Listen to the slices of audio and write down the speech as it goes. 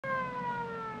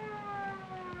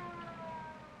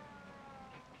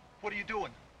What are you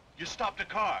doing? You stopped a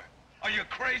car. Are you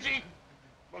crazy?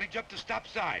 Well, he jumped the stop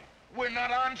sign. We're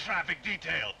not on traffic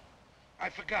detail. I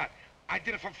forgot. I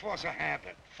did it from force of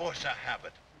habit. Force of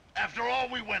habit. After all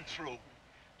we went through.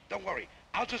 Don't worry.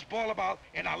 I'll just bail him out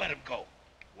and I'll let him go.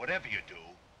 Whatever you do,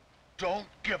 don't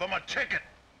give him a ticket.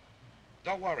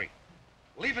 Don't worry.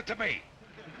 Leave it to me.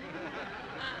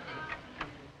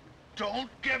 Don't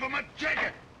give him a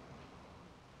ticket.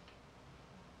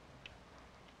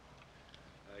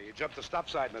 You jumped the stop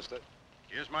sign, mister.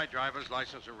 Here's my driver's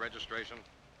license and registration.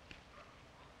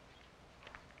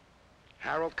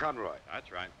 Harold Conroy.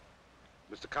 That's right.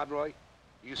 Mr. Conroy,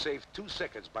 you saved 2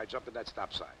 seconds by jumping that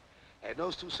stop sign. And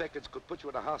those 2 seconds could put you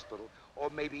in a hospital, or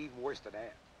maybe even worse than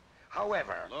that.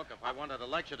 However... Look, if I wanted a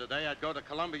lecture today, I'd go to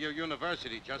Columbia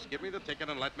University. Just give me the ticket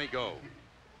and let me go.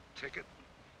 Ticket?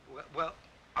 Well,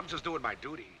 I'm just doing my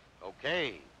duty.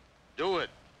 Okay. Do it.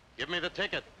 Give me the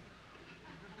ticket.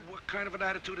 What kind of an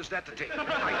attitude is that to take?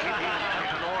 I came here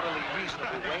in an orderly,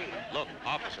 reasonable way. Look,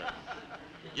 officer,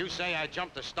 you say I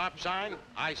jumped the stop sign,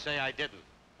 I say I didn't.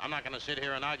 I'm not going to sit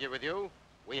here and argue with you.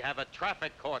 We have a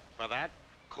traffic court for that.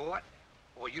 Court?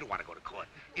 Oh, you don't want to go to court.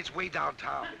 It's way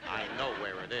downtown. I know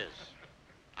where it is.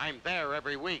 I'm there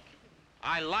every week.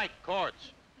 I like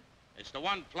courts. It's the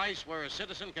one place where a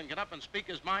citizen can get up and speak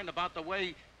his mind about the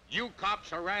way you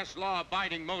cops harass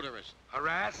law-abiding motorists.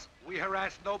 Harass? We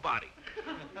harass nobody.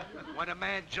 When a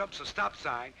man jumps a stop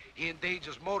sign, he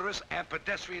endangers motorists and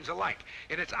pedestrians alike.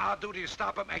 And it's our duty to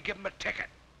stop him and give him a ticket.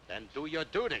 Then do your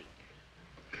duty.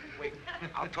 Wait,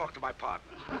 I'll talk to my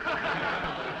partner.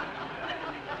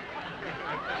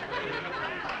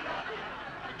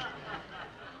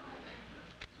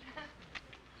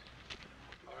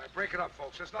 All right, break it up,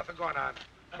 folks. There's nothing going on.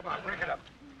 Come on, break it up.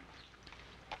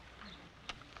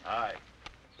 Hi.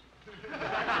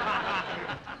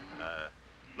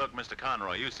 Look, Mr.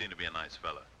 Conroy, you seem to be a nice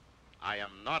fella. I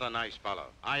am not a nice fellow.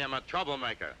 I am a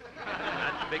troublemaker.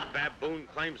 That big baboon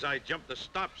claims I jumped the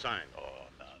stop sign. Oh,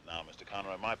 now, Mr.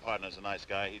 Conroy, my partner's a nice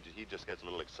guy. He just gets a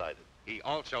little excited. He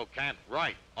also can't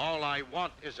write. All I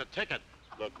want is a ticket.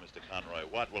 Look, Mr. Conroy,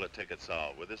 what will a ticket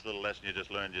solve? With this little lesson you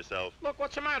just learned yourself? Look,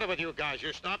 what's the matter with you guys?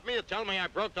 You stop me, you tell me I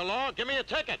broke the law, give me a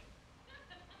ticket.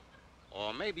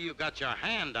 Or maybe you got your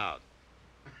hand out.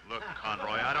 Look,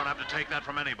 Conroy, I don't have to take that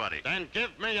from anybody. Then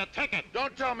give me a ticket.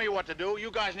 Don't tell me what to do. You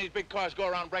guys in these big cars go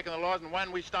around breaking the laws, and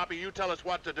when we stop you, you tell us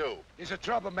what to do. He's a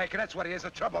troublemaker. That's what he is, a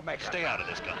troublemaker. Stay out of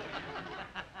this, Gunther.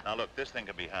 Now, look, this thing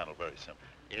can be handled very simply.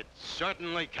 It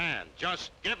certainly can.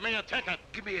 Just give me a ticket.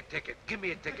 Give me a ticket. Give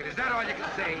me a ticket. Is that all you can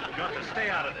say? Gunther, stay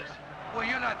out of this. Well,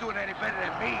 you're not doing any better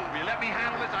than me. Will you let me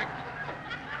handle this?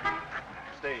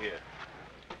 Stay here.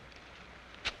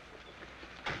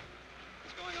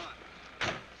 What's going on?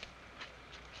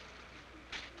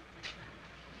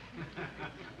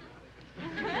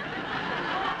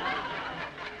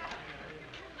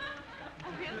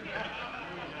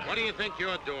 What do you think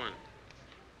you're doing?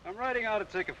 I'm writing out a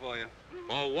ticket for you.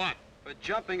 For what? For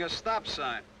jumping a stop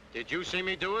sign. Did you see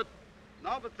me do it?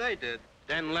 No, but they did.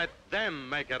 Then let them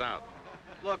make it out.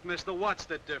 Look, mister, what's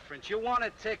the difference? You want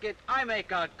a ticket? I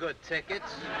make out good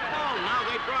tickets. Oh, now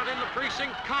they brought in the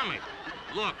precinct comic.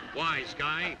 Look, wise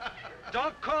guy.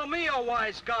 Don't call me a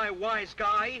wise guy, wise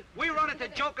guy. We run into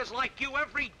jokers like you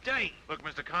every day. Look,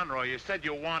 Mr. Conroy, you said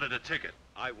you wanted a ticket.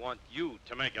 I want you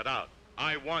to make it out.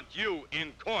 I want you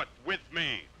in court with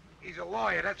me. He's a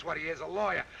lawyer. That's what he is, a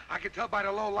lawyer. I can tell by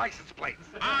the low license plates.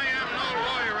 I am no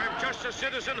lawyer. I'm just a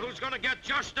citizen who's going to get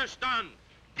justice done.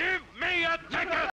 Give me a ticket!